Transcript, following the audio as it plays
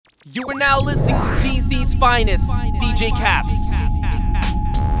You are now listening to DC's finest, DJ Caps.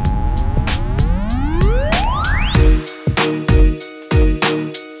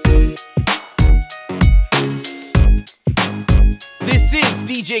 This is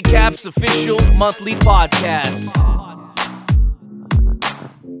DJ Caps' official monthly podcast.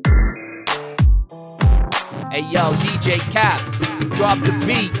 Hey yo, DJ Caps, drop the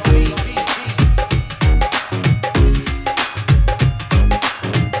beat.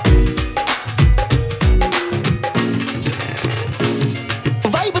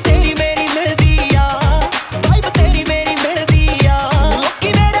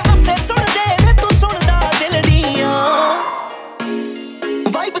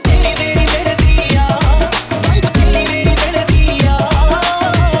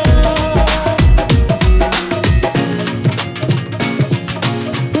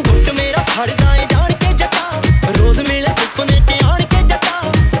 मेरा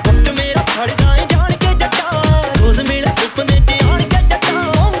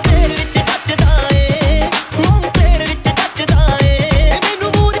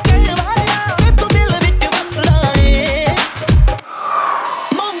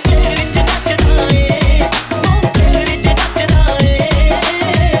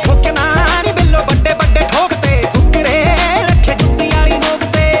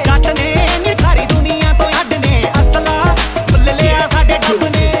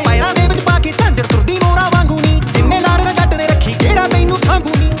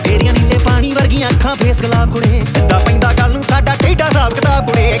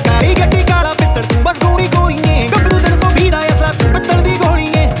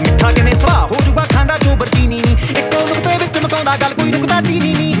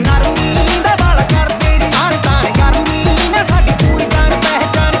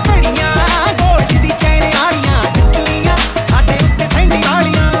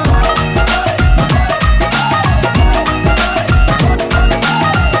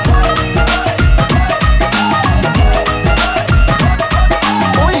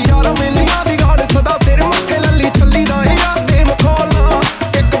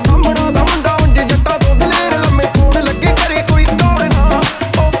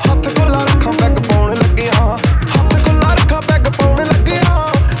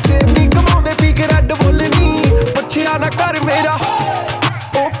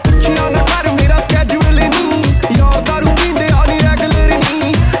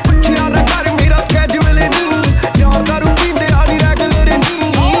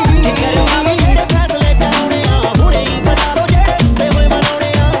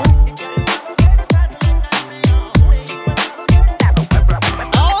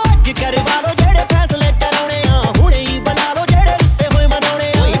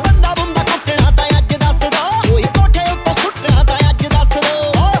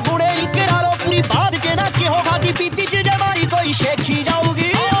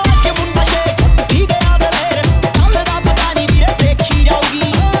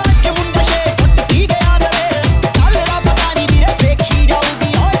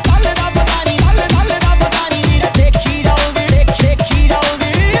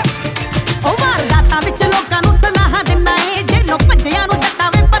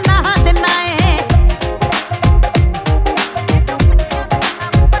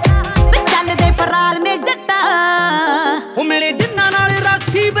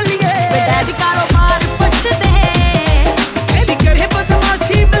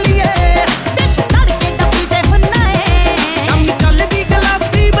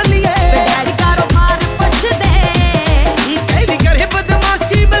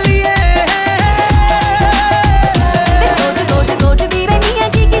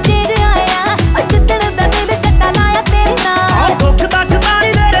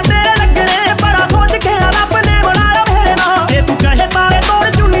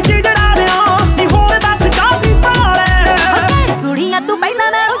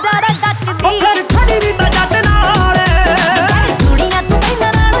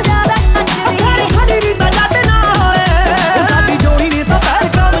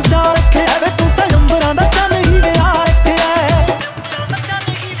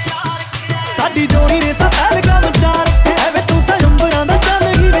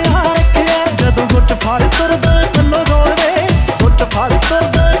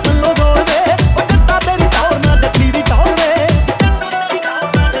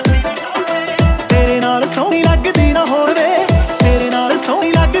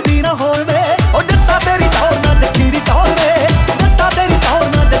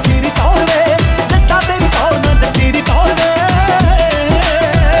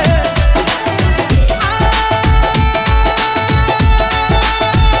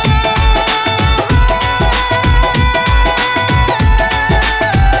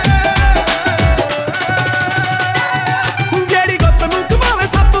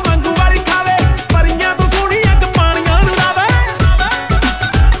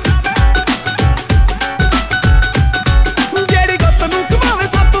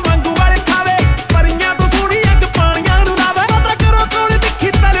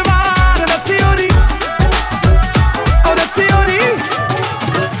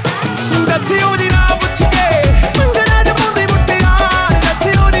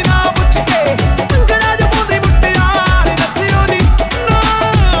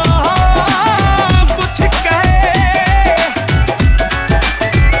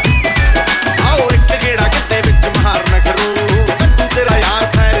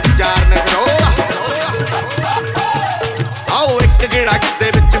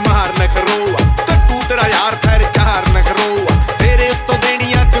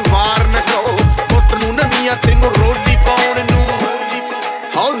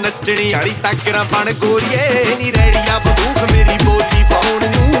ਟੱਕਰਾਂ ਬਣ ਗੋਰੀਏ ਨੀ ਰੈੜੀਆਂ ਬੰਦੂਕ ਮੇਰੀ ਬੋਲੀ ਪਾਉਣ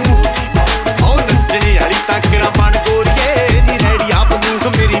ਨੂੰ ਉਹ ਨੱਚਣੇ ਵਾਲੀ ਟੱਕਰਾਂ ਬਣ ਗੋਰੀਏ ਨੀ ਰੈੜੀਆਂ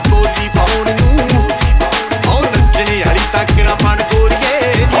ਬੰਦੂਕ ਮੇਰੀ ਬੋਲੀ ਪਾਉਣ ਨੂੰ ਉਹ ਨੱਚਣੇ ਵਾਲੀ ਟੱਕਰਾਂ ਬਣ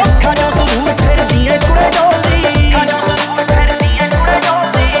ਗੋਰੀਏ ਅੱਖਾਂ ਜੋ ਸਰੂਰ ਫਿਰਦੀਆਂ ਕੁੜੇ ਡੋਲਦੀ ਅੱਖਾਂ ਜੋ ਸਰੂਰ ਫਿਰਦੀਆਂ ਕੁੜੇ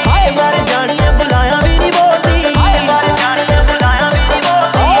ਡੋਲਦੀ ਹਾਏ ਮਰ ਜਾਣੀਏ ਬੁਲਾਇਆ ਵੀ ਨਹੀਂ ਬੋਲਦੀ ਹਾਏ ਮਰ ਜਾਣੀਏ ਬੁਲਾਇਆ ਵੀ ਨਹੀਂ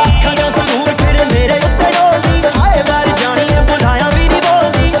ਬੋਲਦੀ ਅੱਖਾਂ ਜੋ ਸਰੂਰ ਫਿਰ ਮੇਰੇ ਉੱਤੇ ਡੋਲਦੀ ਹਾਏ ਮਰ ਜਾਣੀਏ ਬੁਲਾਇਆ ਵੀ ਨਹੀਂ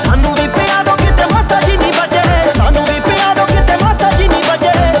ਬੋਲਦੀ ਸਾਨੂੰ ਵੀ ਪਿਆ ਦੋ ਕਿਤੇ ਮਾਸਾ ਜੀ ਨਹੀਂ ਬਚੇ ਸਾਨੂੰ ਵੀ ਪਿਆ ਦੋ ਕਿਤੇ ਮਾਸਾ ਜੀ ਨਹੀਂ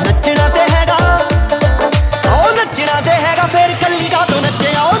ਬਚੇ ਨੱਚਣਾ ਤੇ ਹੈਗਾ ਉਹ ਨੱਚਣਾ ਤੇ ਹੈਗਾ ਫੇਰ ਕੱਲੀ ਕਾ ਤੋਂ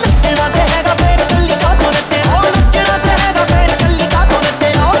ਨੱਚੇ ਉਹ ਨੱਚਣਾ ਤੇ ਹੈਗਾ ਫੇਰ ਕੱਲੀ ਕਾ ਤੋਂ ਨੱਚੇ ਉਹ ਨੱਚਣਾ ਤੇ ਹੈਗਾ ਫੇਰ ਕੱਲੀ ਕਾ ਤੋਂ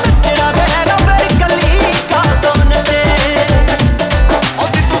ਨੱਚੇ ਉਹ ਨੱਚਣਾ ਤੇ ਹੈਗਾ ਫੇਰ ਕੱਲੀ ਕਾ ਤੋਂ ਨੱਚੇ ਉਹ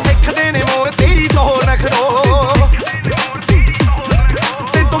ਜੇ ਤੂੰ ਸਿੱਖਦੇ ਨੇ ਮੋਰ ਤੇਰੀ ਤੋਰ ਨਖਰੋ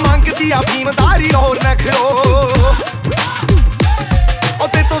ਤੇ ਤੂੰ ਮੰਗਦੀ ਆ ਭੀਮਦਾਰੀ ਲੋਰ ਨਖਰੋ ਉਹ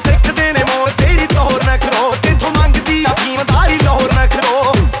ਤੇ ਤੂੰ ਸਿੱਖਦੇ ਨੇ ਮੋਰ ਤੇਰੀ ਤੋਰ ਨਖਰੋ ਤੇ ਤੂੰ ਮੰਗਦੀ ਆ ਭੀਮਦਾਰੀ ਲੋਰ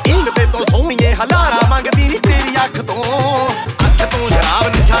ਨਖਰੋ ਇੰਗ ਤੇ ਤੋਂ ਸੋਹਣੀਏ ਹਲਾਰਾ ਮੰਗਦੀ ਨੀ ਤੇਰੀ ਅੱਖ ਤੋਂ ਸ਼ਰਾਬ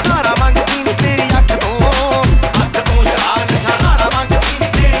ਨਸ਼ਾ ਨਾਰਾ ਮੰਗਦੀ ਨੀ ਤੇਰੀ ਅੱਖ ਤੋਂ ਸ਼ਰਾਬ ਨਸ਼ਾ ਨਾਰਾ ਮੰਗਦੀ ਨੀ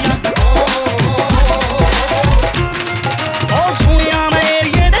ਤੇਰੀ ਅੱਖ ਤੋਂ ਉਹ ਸੁਣਿਆ ਮੈਂ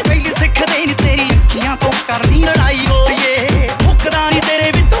ਏਰੀਏ ਦੇ ਪਹਿਲੇ ਸਿੱਖਦੇ ਨੀ ਤੇਰੀ ਅੱਖੀਆਂ ਤੋਂ ਕਰਨੀ ਲੜਾਈ ਗੋਰੀਏ ਮੁੱਕਦਾ ਨੀ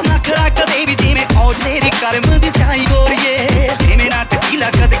ਤੇਰੇ ਵਿੱਚੋਂ ਨਖਰਾ ਕਦੇ ਵੀ ਜਿਵੇਂ ਔਜਲੇ ਦੀ ਕਰਮ ਦੀ ਸਿਆਹੀ ਗੋਰੀਏ ਜਿਵੇਂ ਨਾ ਟਕੀਲਾ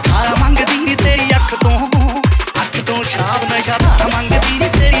ਕਦੇ ਖਾਰਾ ਮੰਗਦੀ ਨੀ ਤੇਰੀ ਅੱਖ ਤੋਂ ਸ਼ਰਾਬ ਨਸ਼ਾ ਧਾਰਾ ਮੰਗਦੀ ਨੀ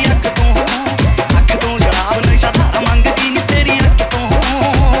ਤੇਰੀ ਅੱਖ ਤੋਂ ਸ਼ਰਾਬ ਨਸ਼ਾ ਧਾਰਾ ਮੰਗਦੀ ਨੀ ਤੇਰੀ ਅੱਖ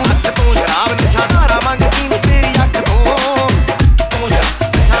ਤੋਂ ਸ਼ਰਾਬ ਨਸ਼ਾ ਨਾਰਾ ਮੰਗਦੀ ਨੀ ਤੇਰੀ ਅੱਖ ਤੋਂ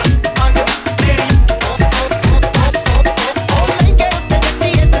ਨਸ਼ਾ ਮੰਗਦੀ ਤੇਰੀ ਉਹ ਮਹਿੰਗੇ ਉੱਤੇ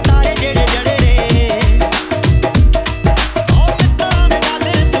ਜੱਟੀਏ ਸਿਤਾਰੇ ਜਿਹੜੇ ਜੜੇ ਨੇ ਉਹ ਮਿੱਤਾਂ ਦੇ ਗੱਲ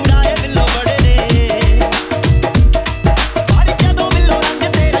ਤੂੰ ਰਾਏ ਬਿੱਲੋ ਬੜੇ ਨੇ ਪਰ ਜਦੋਂ ਬਿੱਲੋ ਰੰਗ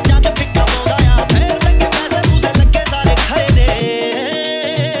ਤੇਰਾ ਜੱਟ ਫਿੱਕਾ ਪਾਉਂਦਾ ਆ ਫੇਰ ਲੱਗੇ ਪੈਸੇ ਪੂਸੇ ਲੱਗੇ ਸਾਰੇ ਖੜੇ ਨੇ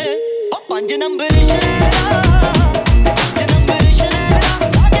ਉਹ 5 ਨੰਬਰ ਸ਼ਹਿਰਾ 5 ਨੰਬਰ ਸ਼ਹਿਰਾ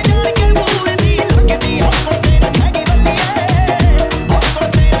ਲਾਗੇ ਜਾਣ ਕੇ ਮੂਹਰੇ ਦੀ ਲੱਗਦੀ ਉੱਪਰ ਤੇ ਨਾ ਖੈਗੀ ਵੱਲੀਏ ਉੱਪਰ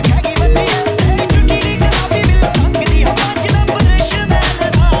ਤੇ ਨਾ ਖੈਗੀ ਵੱਲੀਏ ਤੇਰੀ ਚੁੰਨੀ ਦੀ ਗੁਲਾਬੀ ਬਿੱਲੋ ਰੰਗ ਦੀ 5 ਨੰਬਰ ਸ਼ਹਿਰਾ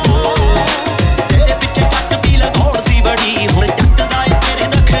ਤੇਰੇ ਪਿੱਛੇ ਚੱਕਦੀ ਲਗੌੜ ਸੀ ਬੜੀ ਹੁਣ ਚੱਕਦਾ ਏ ਤੇਰੇ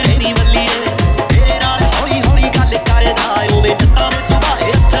ਨਖਰੇ ਨੀ ਵੱਲੀਏ ਤੇਰੇ ਨਾਲ ਹੌਲੀ ਹੌਲੀ ਗੱਲ ਕਰਦਾ ਓਵੇਂ ਜੱਟਾਂ ਦੇ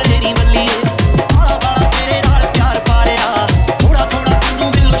ਸੁਭਾਏ ਅੱਥਰੇ ਨੀ ਵੱਲੀਏ ਬਾਲਾ ਬਾਲਾ ਤੇਰੇ ਨਾਲ ਪਿਆਰ ਪਾ ਰਿਹਾ ਥੋੜਾ ਥੋੜਾ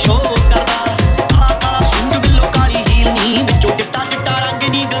ਤੂੰ ਬਿੱਲੋ ਸ਼ੋਅ ਕਰਦਾ ਕਾਲਾ ਕਾਲਾ ਸੂਟ ਬਿੱਲੋ ਕਾਲੀ ਹੀਲ ਨੀ ਵਿੱਚੋਂ ਚਿੱਟਾ ਚਿੱਟਾ ਰੰਗ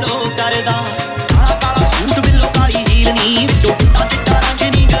ਨੀ ਗਲੋ ਕਰਦਾ ਕਾਲਾ ਕਾਲਾ ਸੂਟ ਬਿੱਲੋ ਕਾਲੀ ਹੀਲ ਨੀ ਵਿੱਚੋਂ ਚਿੱਟਾ ਚਿੱਟਾ ਰੰਗ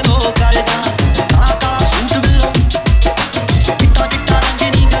ਨੀ ਗਲੋ ਕਰਦਾ ਕਾਲਾ ਕਾਲਾ ਸੂਟ ਬਿੱਲੋ ਚਿੱਟਾ ਚਿੱਟਾ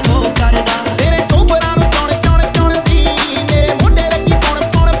ਰੰਗ ਨੀ ਗਲੋ ਕਰਦਾ ਤੇਰੇ ਸੋਪਰਾਂ ਨੂੰ ਚੌਣ ਦੀ ਮੇਰੇ ਮੋਢੇ ਲੱਗੀ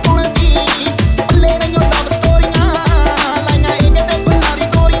ਪੁਣ ਦੀ ਪੱਲੇ ਰਹੀਆਂ ਲਵ ਸਟੋਰੀਆਂ ਲਾਈਆਂ ਇਹਨੇ ਤੇ ਫੁੱਲਾਂ ਦੀ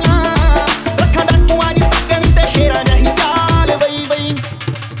ਗੋਰੀਆਂ ਰੱਖਾਂ ਡਾਕੂਆਂ ਦੀ ਤੱਕਣੀ ਤੇ ਸ਼ੇਰਾਂ ਨਹੀਂ ਚਾਲ ਬਈ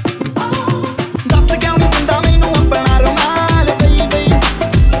ਦੱਸ ਕਿਉਂ ਨੀ ਦਿੰਦਾ ਮੈਨੂੰ ਆਪਣਾ ਰੁਮਾਲ ਬਈ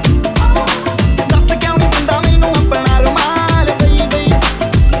ਦੱਸ ਕਿਉਂ ਨੀ ਦਿੰਦਾ ਮੈਨੂੰ ਆਪਣਾ ਰੁਮਾਲ ਬਈ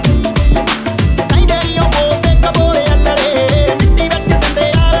ਸਾਈਂ ਡੈਰੀਓ ਬੋਲਦੇ ਕਬੋਲੇ ਅੱਲੜੇ ਮਿੱਟੀ ਵਿੱਚ ਦਿੰਦੇ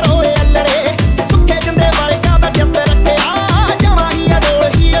ਯਾਰ ਰੋਏ ਅੱਲੜੇ ਸੁੱਕੇ ਜਿੰਦੇ ਵਰਗਾ ਦਾ ਜਿੱਤ ਰੱਖਿਆ ਜਮਾਂ ਹੀ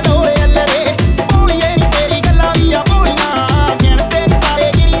ਅਡੋਲੇ ਅੱਲੜੇ ਬੋਲੀਏ ਨੀ ਤੇਰੀ ਗੱਲਾਂ ਵੀ ਆ ਬੋਲੀਆਂ ਗਿਣਦੇ ਨੀ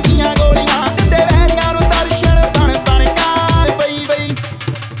ਤਾਰੇ ਗਿਣੀ ਦੀਆਂ ਗੋਲੀਆਂ ਦਿੰਦੇ ਵਹਿਰੀਆਂ ਨੂੰ ਦਰਸ਼ਨ ਤਣ ਕਾਲ ਬਈ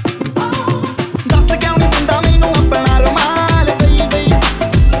ਦੱਸ ਕਿਉਂ ਨੀ ਦਿੰਦਾ ਮੈਨੂੰ ਆਪਣਾ ਰੁਮਾਲ ਬਈ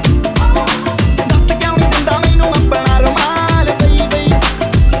ਦੱਸ ਕਿਉਂ ਨੀ ਦਿੰਦਾ ਮੈਨੂੰ ਆਪਣਾ ਰੁਮਾਲ ਬਈ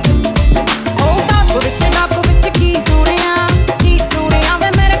ਉਹ ਡੱਬ ਵਿੱਚ ਕੀ ਸੁਣਿਆ ਵੇ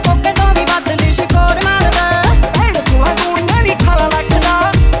ਮੇਰੇ ਕੋਕੇ ਤੋਂ ਵੀ ਵੱਧ ਲਿਸ਼ਕੋਰ ਮਾਰਦਾ ਭੈਣ 16 ਗੋਲੀਆਂ ਨੀ 18 ਲੱਖ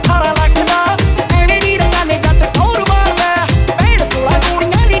ਦਾ ਐਵੇਂ ਨੀ ਰੰਗਾਂ ਨੇ ਜੱਟ ਠੌਰ ਮਾਰਦਾ ਭੈਣ 16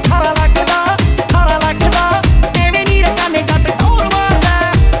 ਗੋਲੀਆਂ ਨੀ 18 ਲੱਖ ਦਾ ਐਵੇਂ ਨੀ ਰੰਗਾਂ ਨੇ ਜੱਟ ਠੌਰ ਮਾਰਦਾ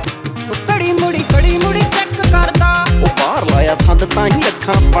ਕੜੀ ਮੁੜੀ ਚੈੱਕ ਕਰਦਾ ਉਹ ਬਾਹਰ ਲਾਇਆ ਸੰਦ ਤਾਂ ਹੀ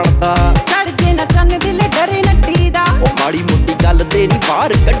ਅੱਖਾਂ ਪੜਦਾ ਛੜ ਜੇ ਨਾ ਚੰਨ ਦਿਲ ਡਰੇ ਨੱਟੀ ਦਾ ਉਹ ਮਾੜੀ ਮੋਟੀ ਗੱਲ ਤੇ ਨੀ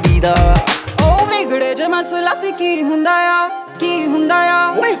ਬਾਹਰ ਕੱਢੀ ਦਾ ਉਹ ਵਿਗੜੇ ਜੇ ਮਸਲਾ ਫੀ ਕੀ ਹੁੰਦਾ ਆ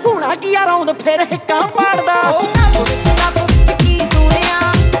ਓਏ ਹੋਣਾ ਕੀ ਆ ਰੌਂਦ ਫਿਰ ਹਿੱਕਾਂ ਪਾੜਦਾ ਉਹ ਡੱਬ ਵਿੱਚ ਕੀ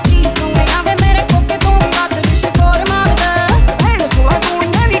ਸੁਣਿਆ ਵੇ ਮੇਰੇ ਕੋਕੇ ਤੋਂ ਵੀ ਵੱਧ ਲਿਸ਼ਕੋਰ ਮਾਰਦਾ ਭੈਣ 16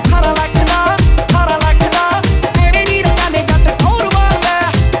 ਗੋਲੀਆਂ ਨੀ 18 ਲੱਖ ਦਾ ਐਵੇਂ ਨੀ ਰੰਗਾਂ ਨੇ ਜੱਟ ਠੌਰ ਮਾਰਦਾ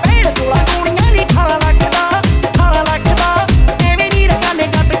ਭੈਣ 16 ਗੋਲੀਆਂ ਨੀ 18 ਲੱਖ ਦਾ ਐਵੇਂ ਨੀ ਰੰਗਾਂ ਨੇ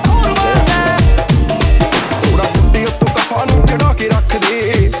ਜੱਟ ਠੌਰ ਮਾਰਦਾ ਥੋੜਾ ਕੁੱਤੇ ਉੱਤੋਂ ਕਫਾ ਨੂੰ ਚੜਾ ਕੇ ਰੱਖ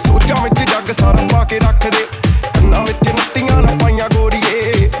ਦੇ ਸੋਚਾਂ ਵਿੱਚ ਜੱਗ ਸਾਰਾ ਪਾ ਕੇ ਰੱਖ ਦੇ ਕੰਨਾਂ ਵਿੱਚ ਨੱਤੀਆਂ ਨਾ ਪਾਈਆਂ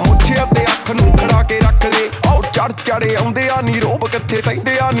ਗੋਰੀਏ ਮੁੱਛਿਆਂ ਤੇ ਅੱਖ ਨੂੰ ਖੜਾ ਕੇ ਰੱਖ ਦੇ ਆਓ ਚੜੇ ਆਉਂਦੇ ਆ ਨੀ ਰੋਬ ਕਿੱਥੇ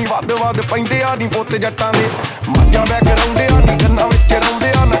ਸਹਿੰਦੇ ਆ ਨੀ ਵੱਧ ਪੈਂਦੇ ਆ ਨੀ ਪੁੱਤ ਜੱਟਾਂ ਦੇ ਮਾਝਾ ਬੈ ਕਰਾਉਂਦੇ ਆ ਨੀ ਕੰਨਾਂ ਵਿੱਚ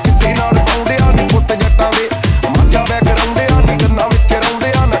ਰੌਂਦੇ ਆ ਨਾ ਕਿਸੇ ਨਾਲ ਪੁੱਤ ਜੱਟਾਂ ਦੇ ਮਾਝਾ ਬੈਕ ਰੌਂਦੇ ਆ ਨੀ ਕੰਨਾਂ ਵਿੱਚ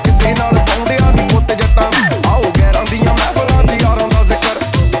ਰੌਂਦੇ ਆ ਨਾ ਕਿਸੇ ਨਾਲ ਪਾਉਂਦੇ ਆ ਨੀ ਪੁੱਤ ਜੱਟਾਂ ਦੇ ਆਓ ਗੈਰਾਂ ਦੀਆਂ ਮਹਿਫਲਾਂ 'ਚ ਯਾਰਾਂ ਦਾ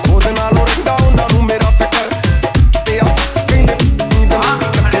ਜ਼ਿਕਰ ਉਹਦੇ ਨਾਲੋਂ ਰਹਿੰਦਾ ਉਹਨਾਂ ਨੂੰ ਮੇਰਾ ਫਿਕਰ ਤੇ ਆ ਕਹਿੰਦੇ ਨੀਂਦ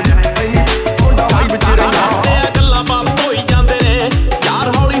ਚੱਕੇ ਐਨੀ ਮੁੰਡਾ ਭਾਈ ਵਿੱਚ ਰਹਿਣਾ ਤੇ ਆ ਗੱਲਾਂ ਬਾਪ ਹੋਈ ਜਾਂਦੇ ਨੇ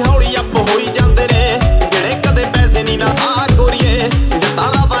ਯਾਰ ਹੌਲੀ ਹੌਲੀ ਅੱਪ ਹੋਈ ਜਾਂਦੇ ਨੇ ਜਿਹੜੇ ਕਦੇ ਪੈਸੇ ਨਹੀਂ ਨਾ ਸਾਹ ਗੋਰੀਏ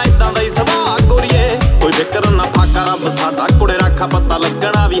ਜੱਟਾਂ ਦਾ ਤਾਂ ਇਦਾਂ ਦਾ ਹੀ ਸੁਭਾਅ ਗੋਰੀਏ ਕੋਈ ਫਿਕਰ ਨਾ ਫਾਕਾ ਰੱਬ ਸਾਡਾ ਕੁੜੇ ਰੱਖਾ ਪਤਾ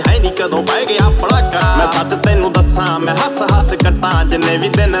ਲੱਗਣਾ ਵੀ ਹੈ ਨਹੀਂ ਕਦੋਂ ਬਹਿ ਗਿਆ ਪੜਾਕਾ ਮੈਂ ਸੱਚ ਤੈਨੂੰ ਦੱਸਾਂ ਮੈਂ ਹੱਸ ਹੱਸ ਕੱਟਾਂ ਜਿੰਨੇ ਵੀ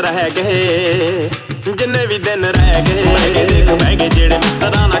ਦਿਨ ਰਹਿ ਗਏ ਜਿੰਨੇ ਵੀ ਦਿਨ ਰਹਿ ਗਏ ਬਹਿ ਗਏ ਜਿਹੜੇ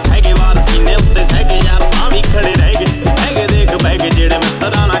ਮਿੱਤਰਾਂ ਨਾ ਖਹਿ ਗਏ ਵਾਰ ਸੀਨੇ ਉੱਤੇ ਸਹਿ ਗਏ ਯਾਰ ਤਾਂ ਵੀ ਖੜੇ ਰਹਿ ਗਏ ਬਹਿ ਗਏ ਜਿਹੜੇ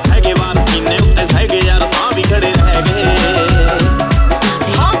ਮਿੱਤਰਾਂ ਨਾ ਖਹਿ ਗਏ ਵਾਰ ਸੀਨੇ ਉੱਤੇ ਸਹਿ ਗਏ ਯਾਰ ਤਾਂ ਵੀ ਖੜੇ ਰਹਿ ਗਏ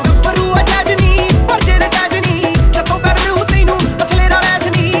ਹਾਂ ਗੱਭਰੂ ਆ ਜੱਜਨੀ ਭਰਜੇ ਨੇ ਜੱਜਨੀ ਜਦੋਂ ਪੈਰ ਮਿਲੂ ਤੈਨੂੰ ਅਸਲੇਰਾ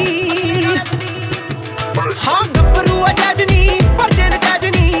ਲੈਸਨੀ ਹਾਂ ਗੱਭਰੂ ਆ ਜੱਜਨੀ ਭਰਜੇ ਨੇ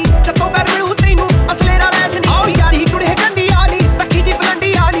ਜੱਜਨੀ ਜਦੋਂ ਪੈਰ ਮਿਲੂ ਤੈਨੂੰ ਅਸਲੇਰਾ ਲੈਸਨੀ ਆਓ ਯਾਰੀ ਕੁੜੇ ਗੰਡੀ ਆ ਨੀ ਰੱਖੀ ਜੀ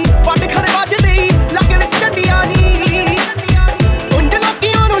ਬਲੰਡੀ ਆ ਨੀ ਵੱਡ ਖੜੇ ਵੱਜਦੇ ਲੱਗੇ ਵਿੱਚ ਝੰਡੀਆਂ ਨੀ ਉਂਝ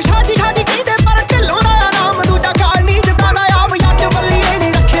ਲੋਕੀਆਂ ਨੂੰ ਛਾਜੀ ਛਾਜੀ ਕਹਿੰਦੇ ਪਰ ਢਿੱਲੋਂ ਦਾ ਨਾਮ ਦੂਜਾ ਕਾਲ ਨੀ ਜਿੱਦਾਂ ਦਾ ਆਮ ਜੱਟ ਬੱਲੀਏ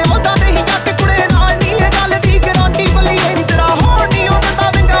ਨੀ ਰੱਖੇ ਉਹਦਾ ਨਹੀਂ ਜੱਟ ਕੁੜੇ ਨਾਲ ਨੀ ਇਹ ਗੱਲ ਦੀ ਗਾਰੰਟੀ ਬੱਲੀਏ ਨੀ ਤੇਰਾ ਹੋਣ ਨੀ ਉਹ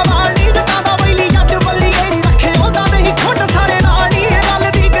ਦਿੰਦਾ ਵਿੰਗਾ ਵਾਲ ਨੀ ਜਿੱਦਾਂ ਦਾ ਬੈਲੀ ਜੱਟ ਬੱਲੀਏ ਨੀ ਰੱਖੇ ਉਹਦਾ ਨਹੀਂ ਖੁੱਟ ਸਾਰੇ ਨਾਲ ਨੀ ਇਹ ਗੱਲ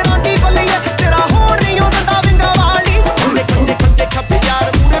ਦੀ ਗਾਰੰਟੀ ਬੱਲੀਏ ਤੇਰਾ ਹੋਣ ਨੀ ਉਹ ਦਿੰਦਾ ਵਿੰਗਾ ਵਾਲ ਨੀ ਉਹਨੇ ਕੰਦੇ ਕੰਦੇ ਖੱਬੇ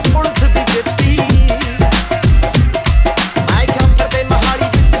ਯਾਰ ਮੂਰੇ ਪੁਲਿਸ ਦੀ ਜਿਪਸੀ ਆਈ ਕੰਮ ਕਰਦੇ ਮਹਾਲੀ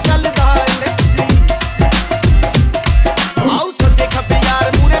ਵਿੱਚ ਚੱਲਦਾ ਨੈਕਸੀ ਆਉ ਸੱਜੇ ਖੱਬੇ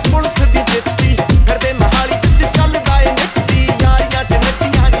ਯਾਰ ਮੂਰੇ ਪੁਲਿਸ ਦੀ ਜਿਪਸੀ ਕਰਦੇ ਮਹਾਲੀ ਵਿੱਚ ਚੱਲਦਾ ਨੈਕਸੀ ਯਾਰੀਆਂ ਤੇ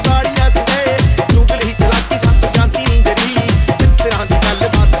ਨੱਟੀਆਂ ਦੀ ਬਾੜੀਆਂ ਕੁੜੇ ਜੁਗਲ ਹੀ ਚਲਾਕੀ ਸੱਤ ਜਾਂਦੀ ਨਹੀਂ ਜਰੀ ਮਿੱਤਰਾਂ ਦੀ ਗੱਲ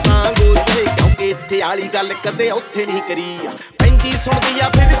ਬਾਤ ਤਾਂ ਗੋਰੀਏ ਕਿਉਂਕਿ ਇੱਥੇ ਵਾਲੀ ਗੱਲ ਕਦੇ ਉੱਥੇ ਨਹੀਂ ਕਰੀ ਪੈਂਦੀ ਸੁਣਦੀ ਆ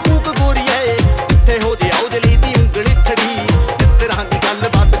ਫਿਰ ਕੂਕ